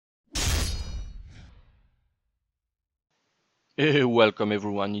Welcome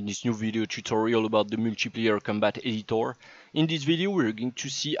everyone in this new video tutorial about the multiplayer combat editor. In this video we're going to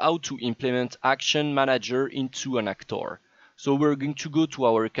see how to implement action manager into an actor. So we're going to go to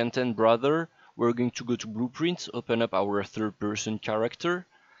our content browser, we're going to go to blueprints, open up our third person character,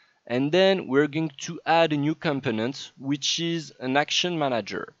 and then we're going to add a new component which is an action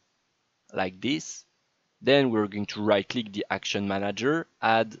manager, like this. Then we're going to right click the action manager,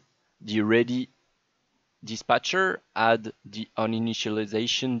 add the ready dispatcher, add the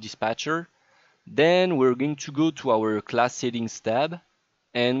uninitialization dispatcher. Then we're going to go to our class settings tab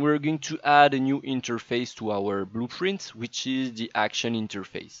and we're going to add a new interface to our blueprint, which is the action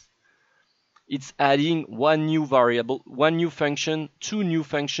interface. It's adding one new variable, one new function, two new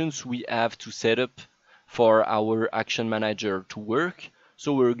functions we have to set up for our action manager to work.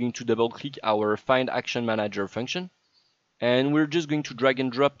 So we're going to double click our find action manager function and we're just going to drag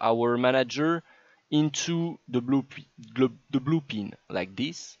and drop our manager into the blue pin like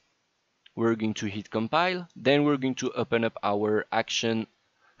this. We're going to hit compile, then we're going to open up our action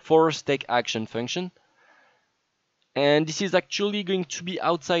force take action function, and this is actually going to be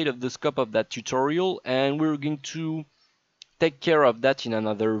outside of the scope of that tutorial and we're going to take care of that in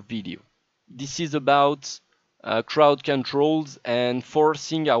another video. This is about crowd controls and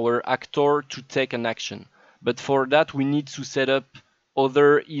forcing our actor to take an action, but for that we need to set up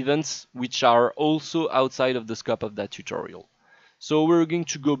other events which are also outside of the scope of that tutorial. So we're going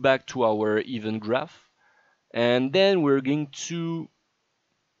to go back to our event graph and then we're going to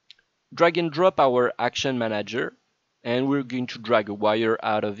drag and drop our action manager and we're going to drag a wire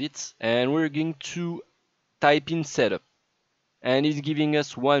out of it and we're going to type in setup and it's giving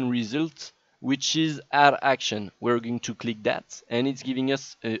us one result which is add action. We're going to click that and it's giving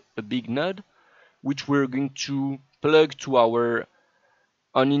us a big node which we're going to plug to our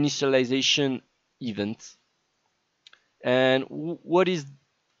uninitialization event. And what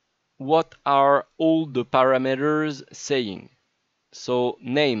are all the parameters saying? So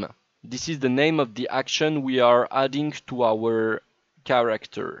name, this is the name of the action we are adding to our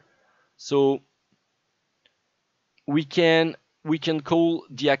character. So we can call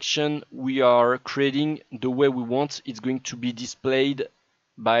the action we are creating the way we want. It's going to be displayed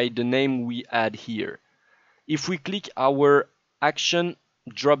by the name we add here. If we click our action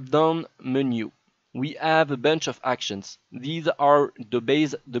drop down menu, we have a bunch of actions. These are the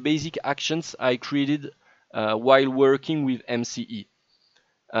basic actions I created while working with MCE.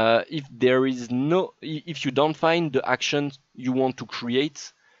 If you don't find the action you want to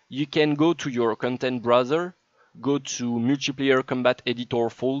create, you can go to your content browser, go to multiplayer combat editor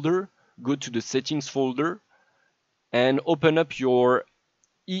folder, go to the settings folder and open up your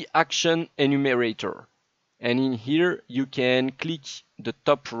e-action enumerator. And in here you can click the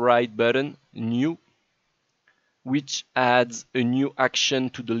top right button, new, which adds a new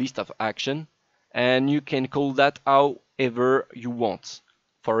action to the list of action, and you can call that however you want.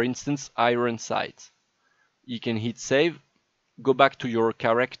 For instance, iron sight. You can hit save, go back to your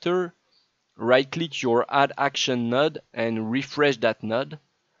character, right click your add action node and refresh that node,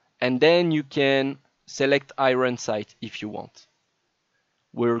 and then you can select iron sight if you want.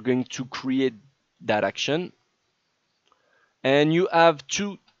 We're going to create that action and you have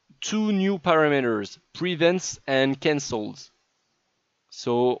two new parameters, prevents and cancels.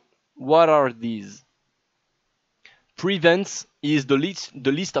 So what are these? Prevents is the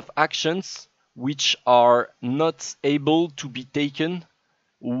list of actions which are not able to be taken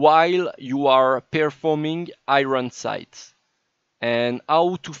while you are performing iron sight. And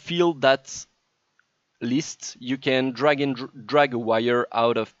how to fill that list? You can drag a wire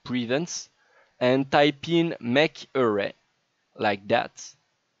out of prevents and type in make array like that.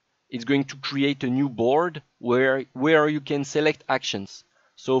 It's going to create a new board where you can select actions.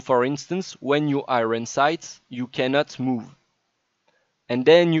 So for instance, when you iron sight, you cannot move. And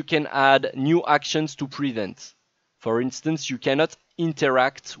then you can add new actions to prevent. For instance, you cannot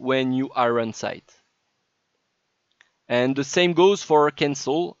interact when you iron sight. And the same goes for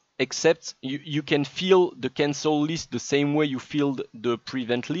cancel, except you can fill the cancel list the same way you filled the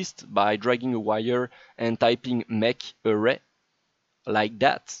prevent list by dragging a wire and typing make array like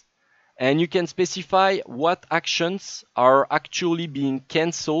that. And you can specify what actions are actually being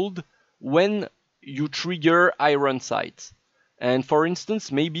cancelled when you trigger iron sight. And for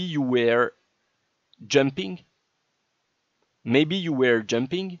instance, maybe you were jumping,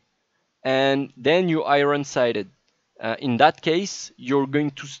 and then you iron sighted. In that case, you're going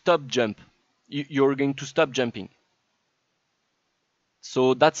to stop jumping.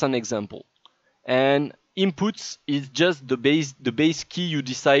 So that's an example. And inputs is just the base key you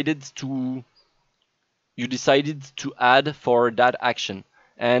decided to you decided to add for that action.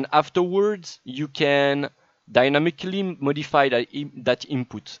 And afterwards, you can dynamically modify that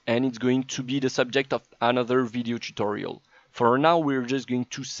input, and it's going to be the subject of another video tutorial. For now, we're just going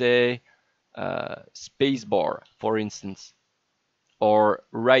to say spacebar, for instance, or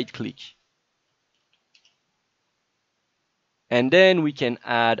right click. And then we can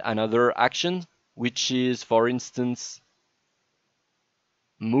add another action, which is, for instance,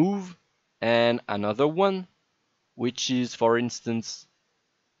 move, and another one, which is, for instance,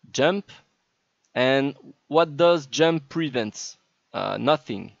 jump. And what does jump prevents?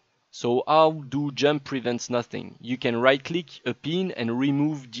 Nothing. So how do jump prevents nothing? You can right click a pin and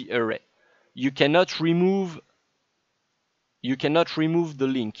remove the array. You cannot remove the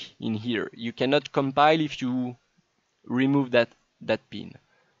link in here. You cannot compile if you remove that pin.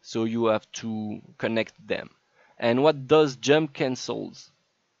 So you have to connect them. And what does jump cancels?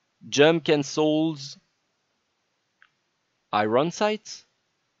 Jump cancels iron sights,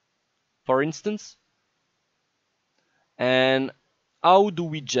 for instance. And how do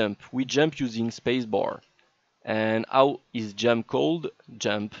we jump? We jump using spacebar. And how is jump called?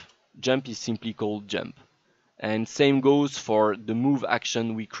 Jump is simply called jump. And same goes for the move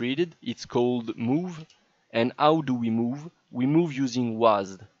action we created. It's called move. And how do we move? We move using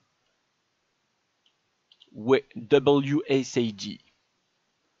WASD. WASD.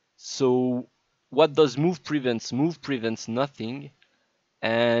 So what does move prevents? Move prevents nothing,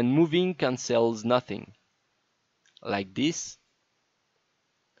 and moving cancels nothing, like this.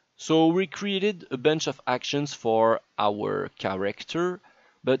 So we created a bunch of actions for our character,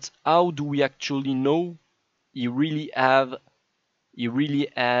 but how do we actually know he really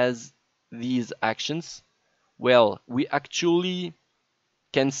has these actions? Well, we actually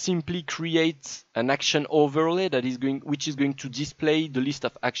can simply create an action overlay which is going to display the list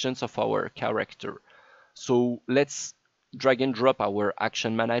of actions of our character. So let's drag and drop our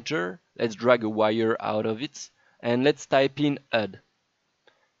action manager. Let's drag a wire out of it, and let's type in add.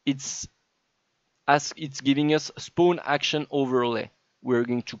 It's giving us spawn action overlay. We're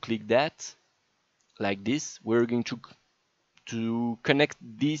going to click that like this. We're going to connect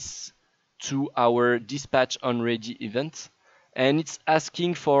this to our dispatch on ready event, and it's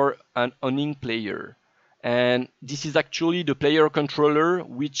asking for an owning player. And this is actually the player controller,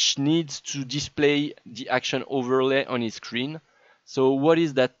 which needs to display the action overlay on his screen. So what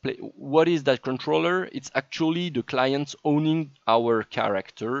is that controller? It's actually the client owning our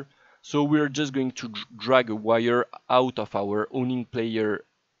character. So we're just going to drag a wire out of our owning player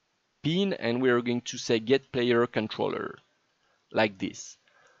pin, and we're going to say get player controller, like this.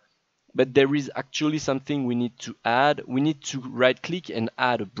 But there is actually something we need to add. We need to right click and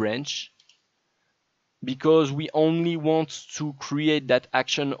add a branch, because we only want to create that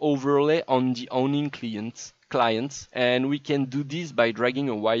action overlay on the owning clients, and we can do this by dragging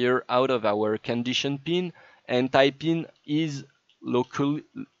a wire out of our condition pin and typing is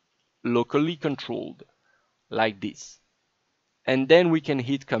locally controlled, like this. And then we can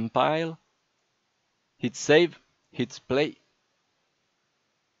hit compile, hit save, hit play.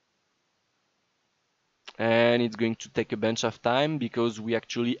 And it's going to take a bunch of time because we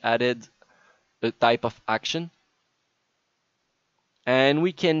actually added a type of action. And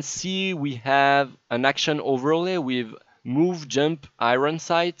we can see we have an action overlay with move, jump, iron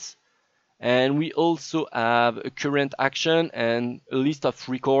sights. And we also have a current action and a list of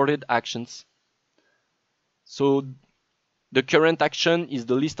recorded actions. So the current action is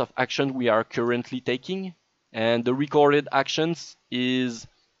the list of actions we are currently taking. And the recorded actions is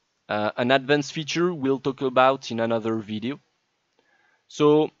an advanced feature we'll talk about in another video.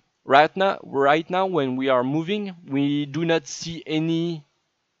 So right now when we are moving, we do not see anything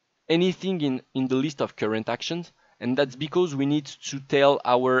in the list of current actions, and that's because we need to tell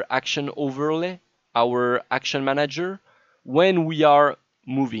our action overlay, our action manager, when we are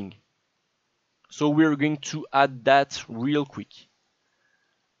moving. So we're going to add that real quick.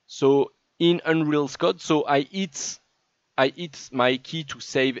 So in Unreal Code, so I hit my key to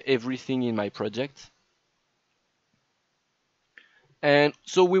save everything in my project. And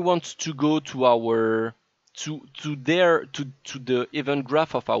so we want to go to our to the event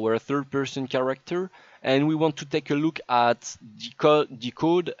graph of our third person character, and we want to take a look at the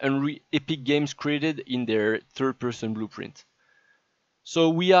code Epic Games created in their third person blueprint. So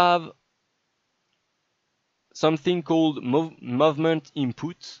we have something called movement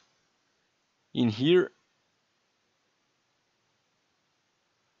input in here,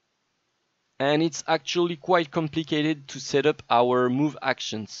 and it's actually quite complicated to set up our move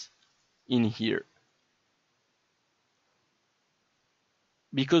actions in here,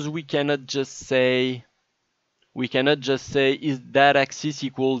 because we cannot just say We cannot just say, is that axis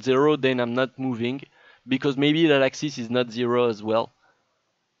equal 0, then I'm not moving, because maybe that axis is not 0 as well.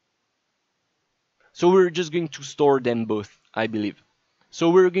 So we're just going to store them both, I believe. So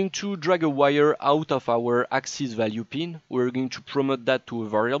we're going to drag a wire out of our axis value pin. We're going to promote that to a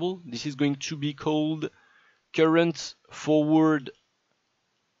variable. This is going to be called current forward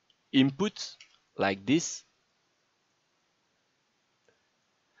input, like this.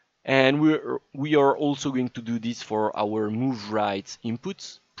 And we are also going to do this for our move right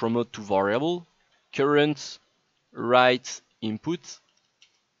inputs, promote to variable, current right input,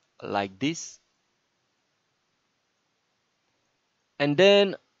 like this. And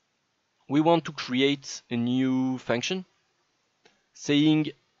then we want to create a new function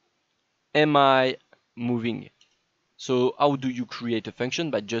saying, am I moving? So how do you create a function?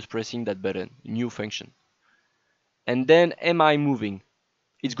 By just pressing that button, new function. And then am I moving?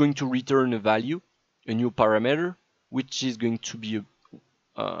 It's going to return a value, a new parameter, which is going to be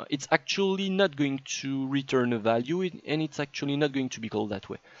it's actually not going to return a value, and it's actually not going to be called that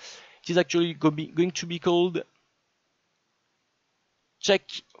way. It is actually going to be called check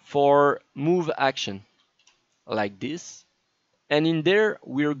for move action, like this. And in there,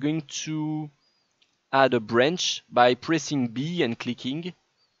 we're going to add a branch by pressing B and clicking.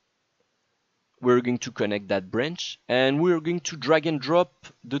 We're going to connect that branch, and we're going to drag and drop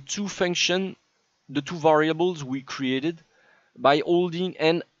the two variables we created by holding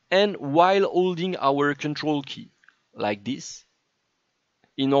and while holding our control key, like this,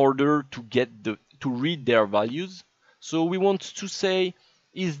 in order to read their values. So we want to say,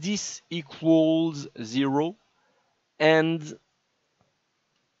 is this equals 0 and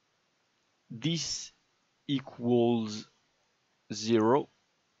this equals 0?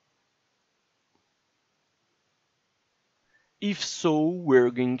 If so,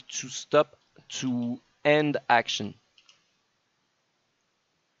 we're going to stop to end action.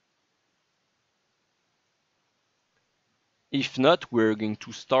 If not, we're going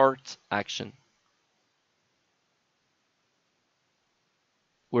to start action.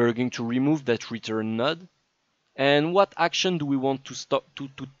 We're going to remove that return node. And what action do we want to stop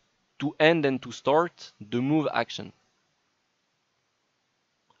to end and to start? The move action,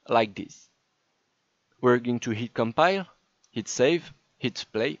 like this. We're going to hit compile, hit save, hit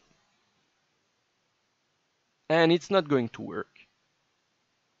play, and it's not going to work.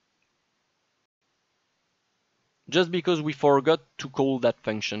 Just because we forgot to call that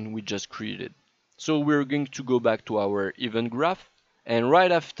function we just created. So we're going to go back to our event graph, and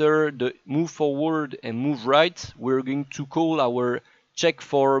right after the move forward and move right, we're going to call our check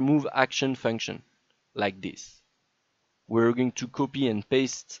for move action function, like this. We're going to copy and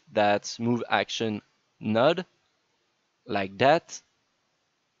paste that move action node, like that.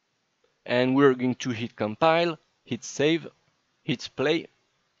 And we're going to hit compile, hit save, hit play.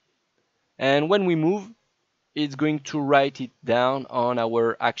 And when we move, it's going to write it down on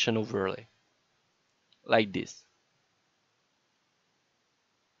our action overlay, like this.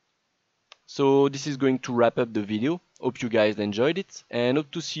 So this is going to wrap up the video. Hope you guys enjoyed it, and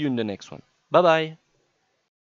hope to see you in the next one. Bye bye!